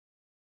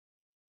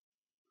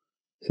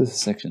So this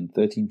is section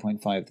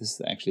 13.5. This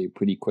is actually a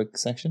pretty quick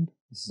section.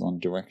 This is on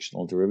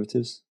directional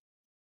derivatives.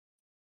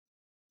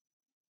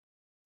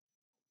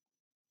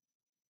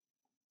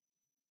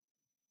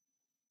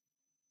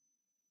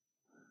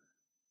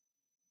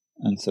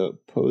 And so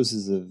it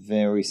poses a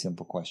very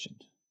simple question.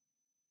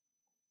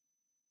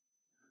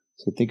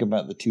 So think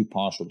about the two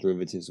partial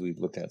derivatives we've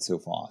looked at so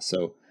far.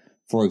 So,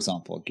 for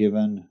example,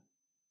 given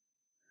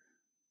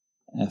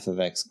f of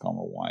x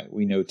comma y,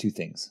 we know two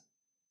things.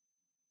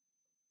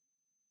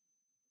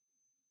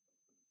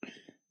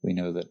 We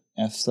know that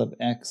f sub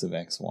x of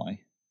xy,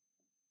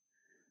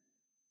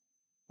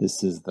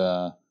 this is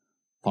the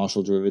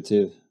partial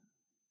derivative,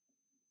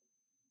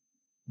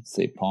 let's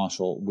say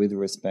partial with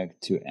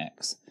respect to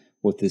x.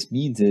 What this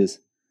means is,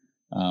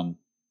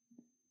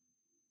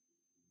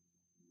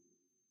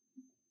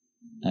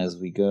 as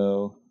we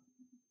go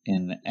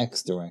in the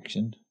x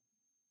direction,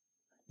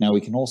 now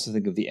we can also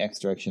think of the x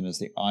direction as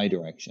the I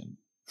direction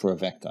for a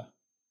vector.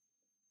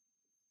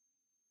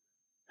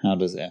 How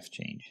does f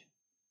change?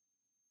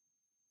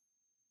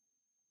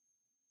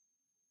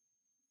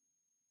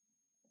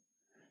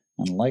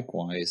 And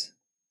likewise,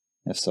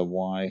 f sub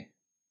y,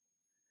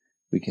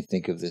 we can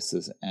think of this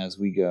as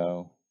we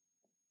go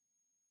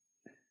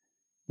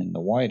in the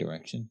y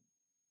direction,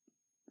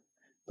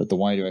 but the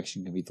y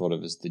direction can be thought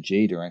of as the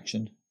j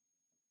direction.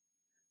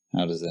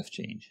 How does f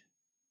change?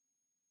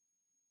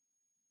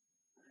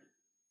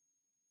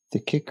 The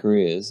kicker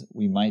is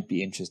we might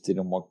be interested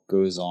in what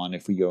goes on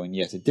if we go in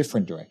yet a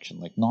different direction,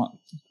 like not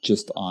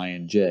just I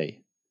and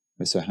j.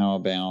 So how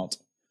about,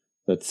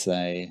 let's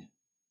say,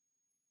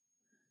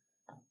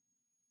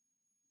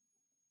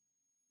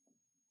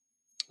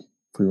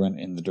 if we went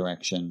in the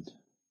direction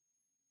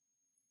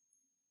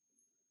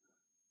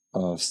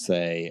of,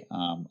 say,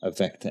 a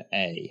vector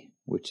A,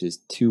 which is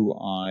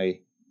 2i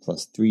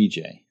plus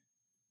 3j,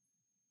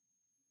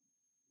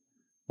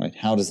 right?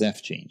 How does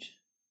f change?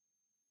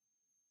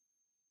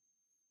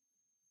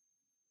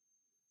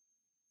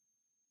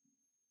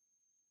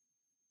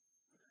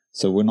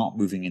 So we're not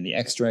moving in the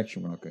x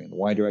direction, we're not going in the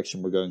y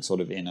direction, we're going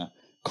sort of in a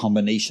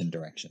combination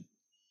direction.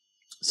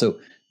 So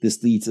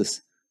this leads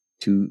us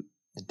to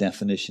the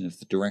definition of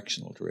the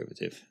directional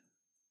derivative.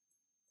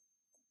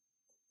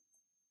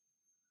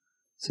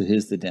 So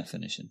here's the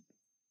definition.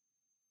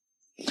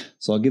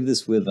 So I'll give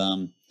this with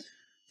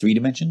 3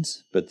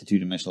 dimensions, but the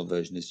 2-dimensional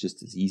version is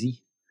just as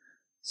easy.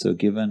 So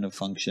given a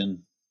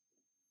function,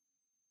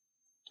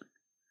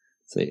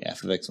 say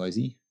f of x, y,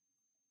 z,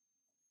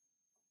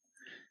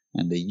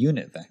 and a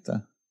unit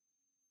vector.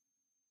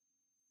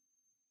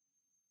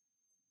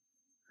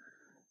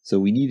 So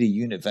we need a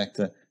unit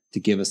vector to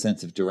give a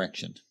sense of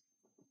direction.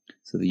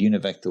 So the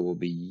unit vector will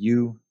be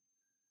u,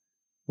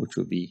 which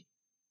will be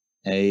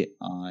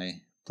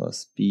ai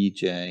plus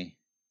bj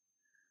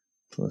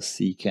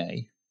plus ck.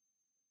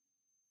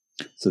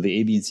 So the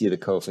a, b, and c are the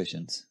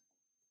coefficients.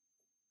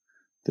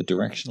 The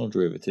directional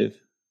derivative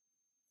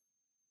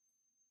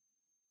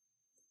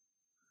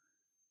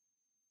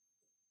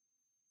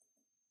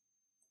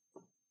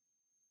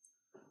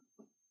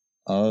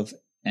of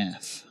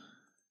f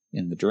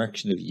in the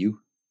direction of u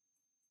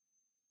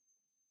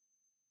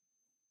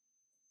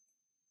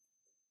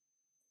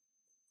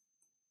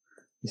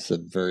this is a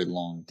very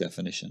long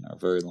definition, a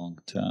very long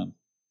term.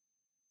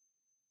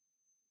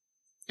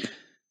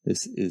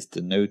 This is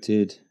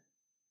denoted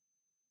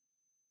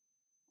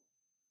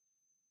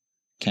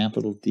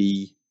capital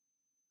D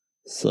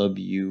sub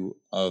u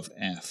of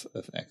f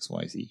of x,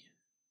 y, z,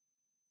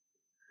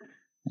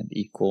 and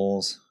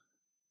equals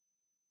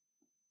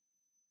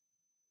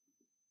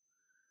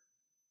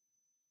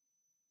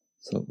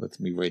so let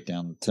me write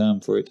down the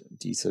term for it,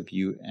 d sub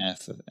u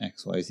f of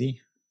x, y,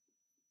 z.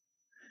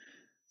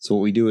 So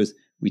what we do is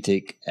we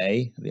take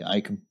a, the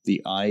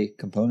I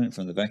component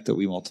from the vector,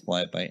 we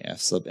multiply it by f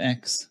sub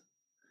x,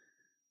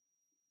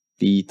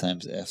 b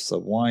times f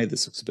sub y,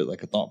 this looks a bit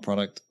like a dot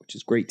product, which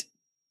is great,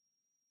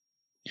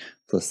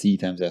 plus c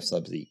times f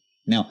sub z.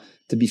 Now,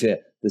 to be fair,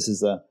 this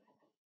is a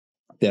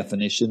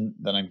definition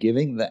that I'm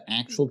giving. The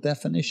actual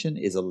definition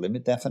is a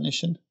limit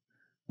definition,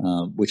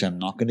 which I'm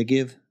not going to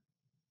give.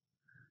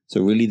 So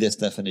really this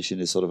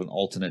definition is sort of an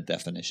alternate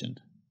definition.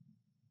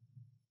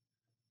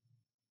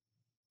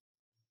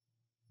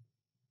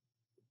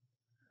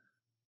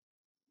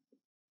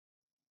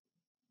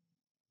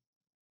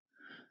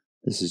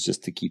 This is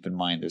just to keep in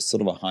mind, there's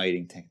sort of a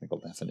hiding technical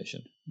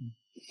definition.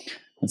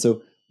 And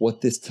so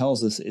what this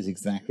tells us is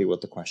exactly what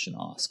the question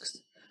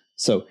asks.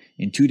 So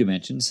in 2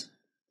 dimensions,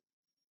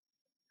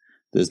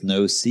 there's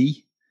no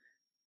c.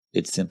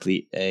 It's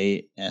simply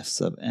a f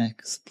sub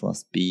x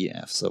plus b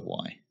f sub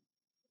y.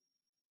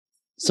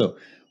 So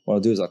what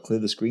I'll do is I'll clear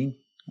the screen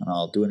and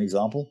I'll do an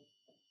example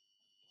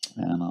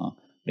and I'll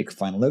make a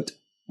final note,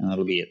 and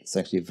that'll be it. It's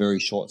actually a very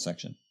short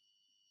section.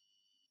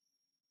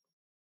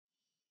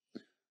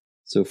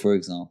 So for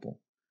example,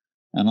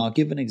 and I'll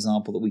give an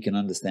example that we can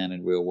understand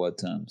in real world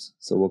terms.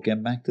 So we'll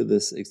get back to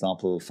this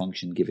example of a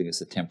function giving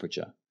us a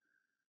temperature.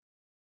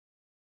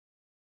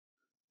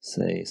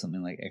 Say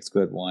something like x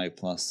squared y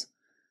plus,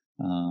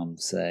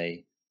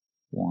 say,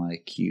 y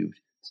cubed.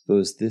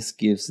 Suppose this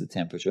gives the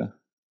temperature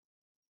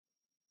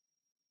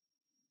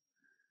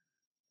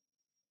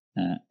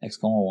at x,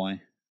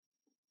 y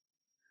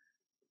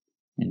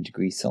in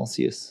degrees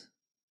Celsius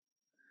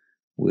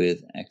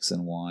with x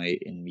and y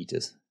in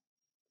meters.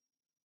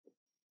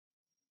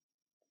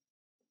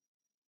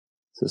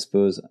 So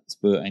suppose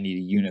I need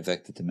a unit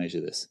vector to measure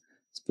this.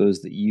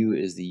 Suppose that u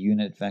is the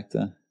unit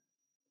vector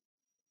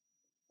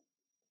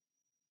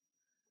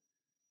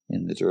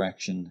in the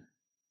direction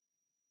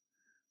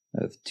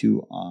of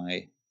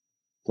 2i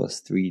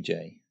plus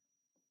 3j.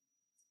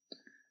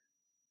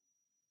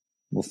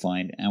 We'll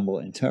find and we'll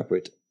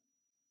interpret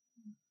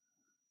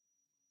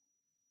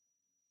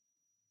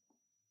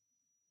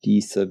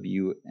d sub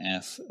u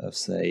f of,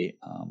 say,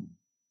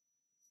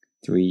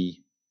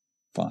 3,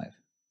 5.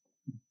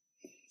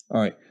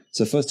 All right,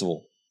 so first of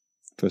all,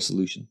 for a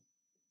solution,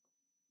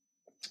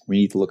 we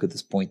need to look at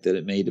this point that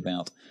it made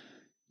about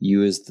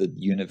u as the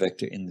unit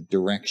vector in the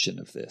direction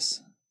of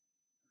this.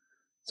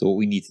 So what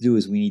we need to do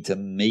is we need to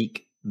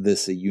make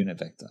this a unit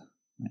vector.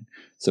 Right?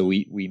 So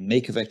we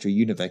make a vector a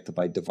unit vector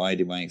by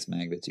dividing by its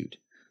magnitude.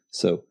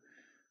 So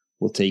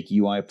we'll take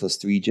ui plus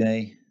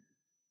 3j,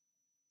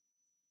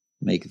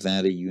 make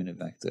that a unit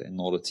vector in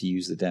order to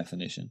use the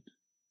definition.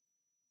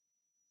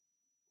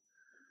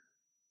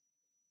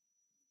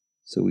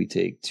 So we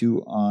take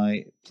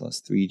 2i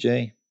plus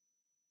 3j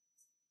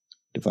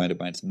divided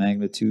by its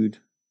magnitude,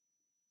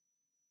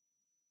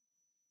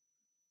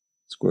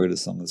 square root of the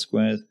sum of the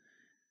squares,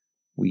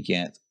 we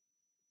get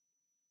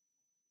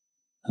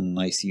a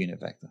nice unit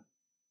vector.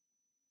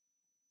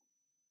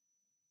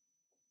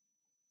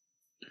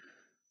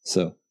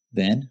 So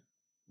then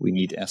we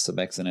need f sub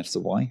x and f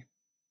sub y.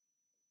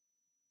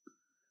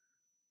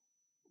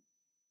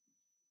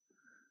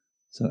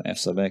 So f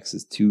sub x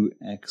is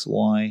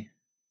 2xy,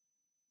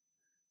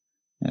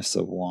 f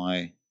sub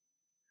y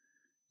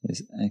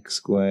is x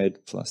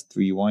squared plus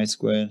 3y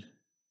squared.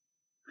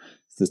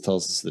 This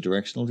tells us the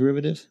directional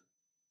derivative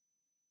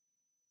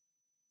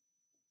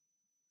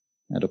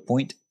at a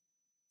point.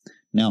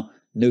 Now,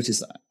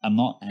 notice I'm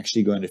not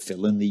actually going to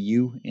fill in the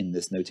u in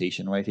this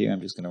notation right here.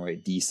 I'm just going to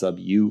write d sub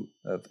u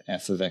of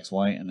f of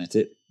xy, and that's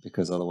it,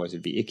 because otherwise it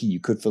would be icky. You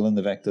could fill in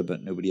the vector,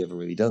 but nobody ever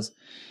really does.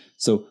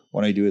 So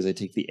what I do is I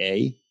take the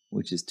a,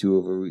 which is 2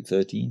 over root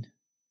 13,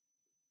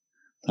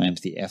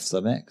 times the f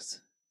sub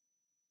x,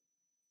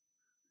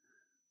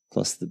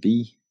 plus the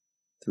b,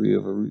 3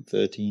 over root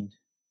 13,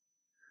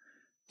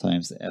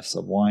 times the f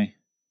sub y.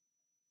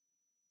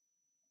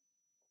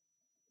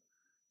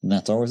 And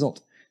that's our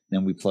result.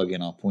 Then we plug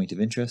in our point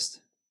of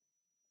interest.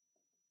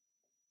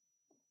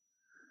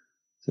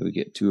 So we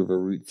get 2 over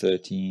root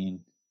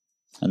 13.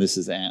 And this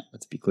is at,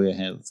 let's be clear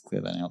here, let's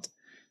clear that out.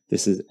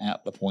 This is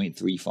at the point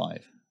 3,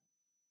 5.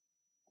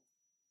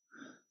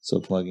 So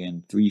plug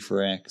in 3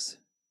 for x,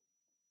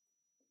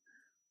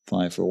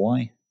 5 for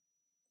y.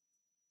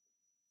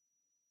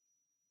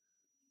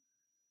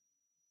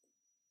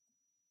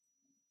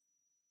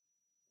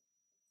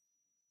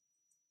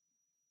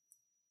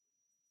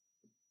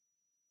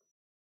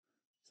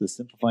 So this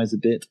simplifies a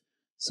bit.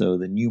 So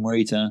the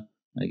numerator,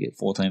 I get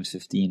 4 times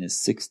 15 is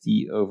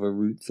 60 over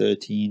root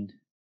 13.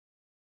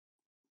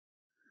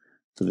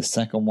 For the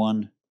second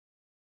one,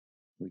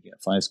 we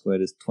get 5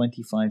 squared is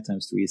 25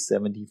 times 3 is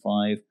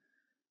 75.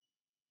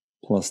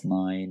 Plus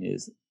 9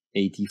 is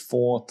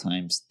 84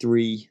 times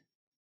 3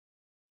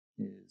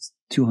 is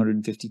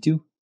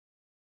 252.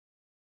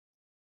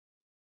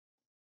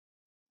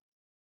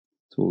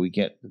 So what we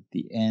get at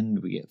the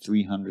end, we get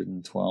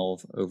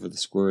 312 over the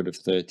square root of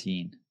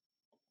 13.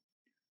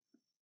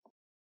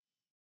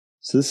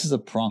 So this is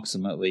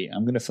approximately,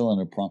 I'm going to fill in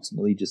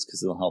approximately just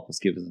because it'll help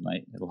give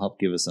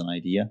us an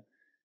idea.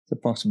 It's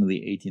approximately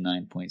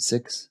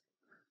 89.6.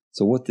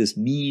 So what this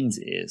means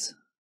is,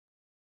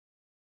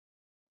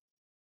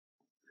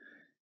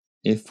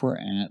 if we're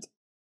at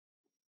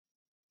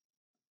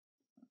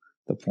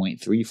the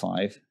point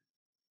 35,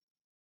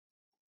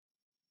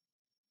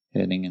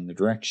 heading in the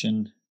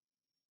direction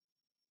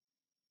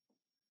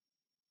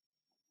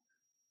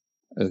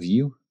of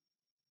u,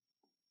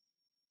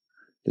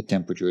 the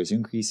temperature is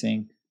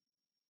increasing.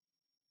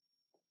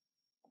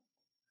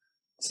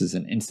 This is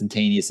an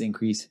instantaneous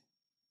increase,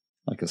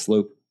 like a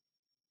slope.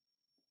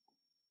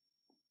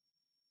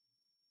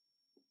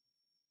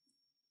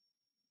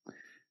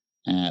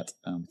 At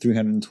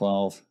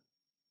 312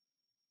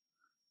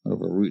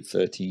 over root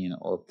 13,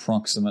 or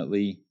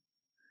approximately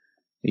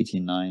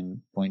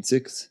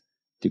 89.6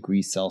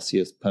 degrees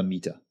Celsius per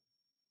meter.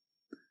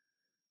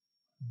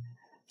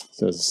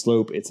 So as a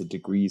slope, it's a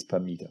degrees per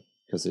meter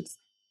because it's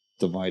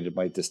divided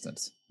by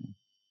distance.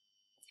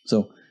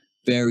 So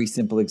very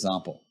simple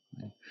example.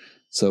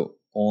 So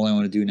all I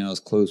want to do now is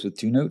close with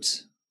 2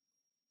 notes.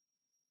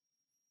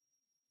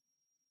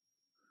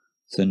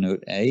 So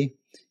note A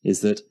is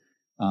that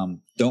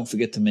don't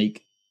forget to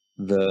make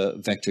the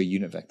vector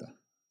unit vector.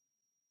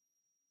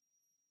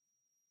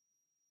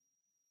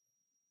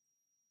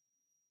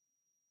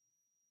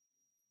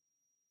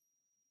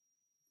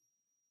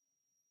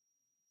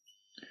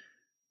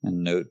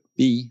 And note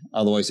B,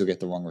 otherwise you'll get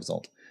the wrong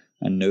result.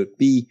 And note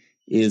B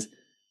is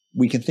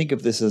we can think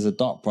of this as a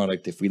dot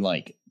product if we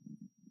like.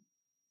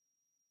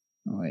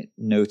 All right,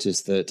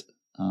 notice that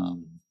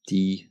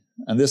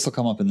and this will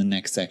come up in the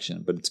next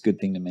section, but it's a good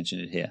thing to mention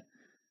it here.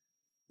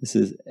 This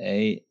is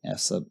A f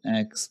sub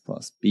x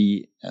plus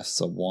B f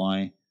sub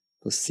y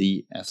plus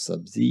C f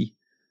sub z.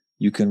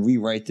 You can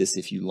rewrite this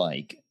if you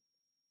like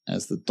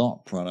as the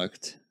dot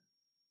product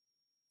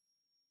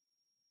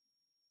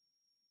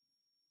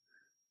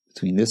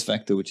between this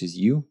vector, which is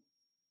u,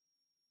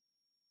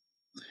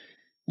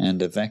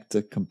 and a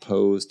vector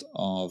composed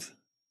of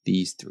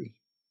these three.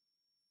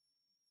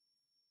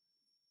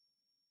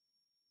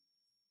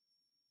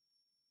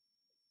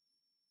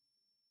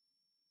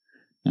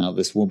 Now,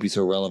 this won't be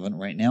so relevant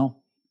right now.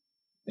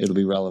 It'll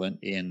be relevant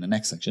in the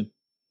next section,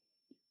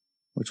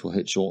 which we'll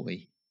hit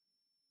shortly.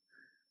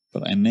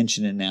 But I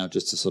mention it now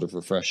just to sort of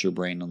refresh your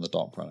brain on the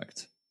dot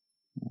product.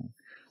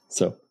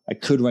 So I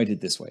could write it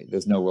this way.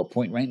 There's no real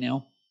point right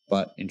now,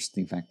 but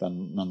interesting fact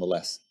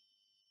nonetheless.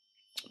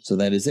 So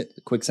that is it.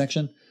 A quick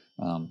section.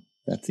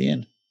 That's the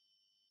end.